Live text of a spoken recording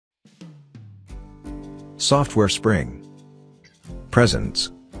Software Spring.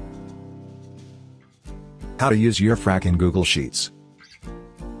 Presents. How to use YEARFRAC in Google Sheets.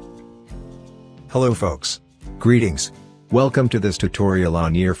 Hello folks. Greetings. Welcome to this tutorial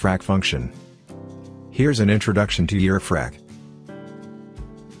on YEARFRAC function. Here's an introduction to YEARFRAC.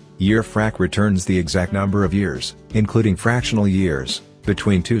 YEARFRAC returns the exact number of years, including fractional years,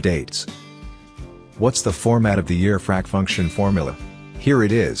 between two dates. What's the format of the YEARFRAC function formula? Here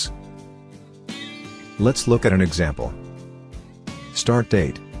it is. Let's look at an example. Start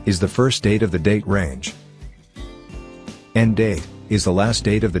date is the first date of the date range. End date is the last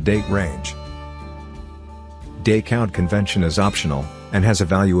date of the date range. Day count convention is optional, and has a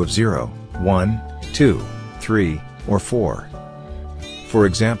value of 0, 1, 2, 3, or 4. For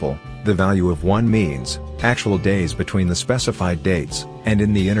example, the value of 1 means actual days between the specified dates and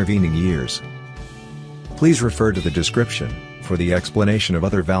in the intervening years. Please refer to the description for the explanation of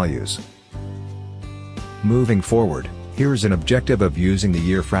other values. Moving forward, here's an objective of using the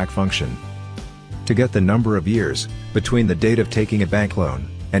YEARFRAC function. To get the number of years between the date of taking a bank loan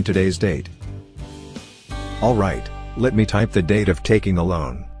and today's date. Alright, let me type the date of taking the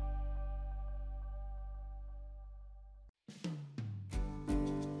loan.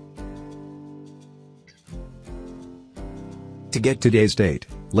 To get today's date,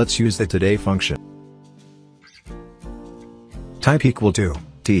 let's use the today function. Type equal to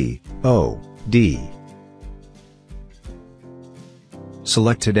TOD.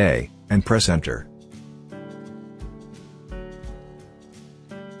 Select today, and press enter.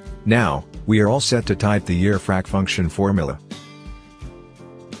 Now, we are all set to type the YEARFRAC function formula.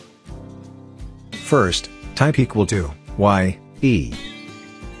 First, type equal to YE.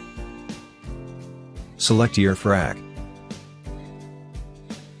 Select YEARFRAC.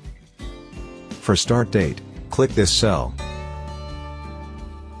 For start date, click this cell.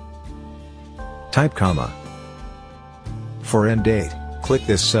 Type comma. For end date, click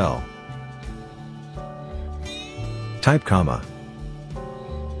this cell. Type comma.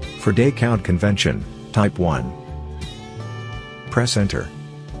 For day count convention, type 1. Press enter.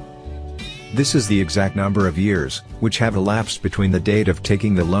 This is the exact number of years which have elapsed between the date of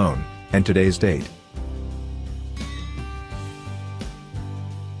taking the loan and today's date.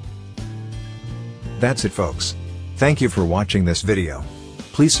 That's it folks. Thank you for watching this video.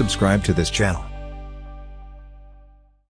 Please subscribe to this channel.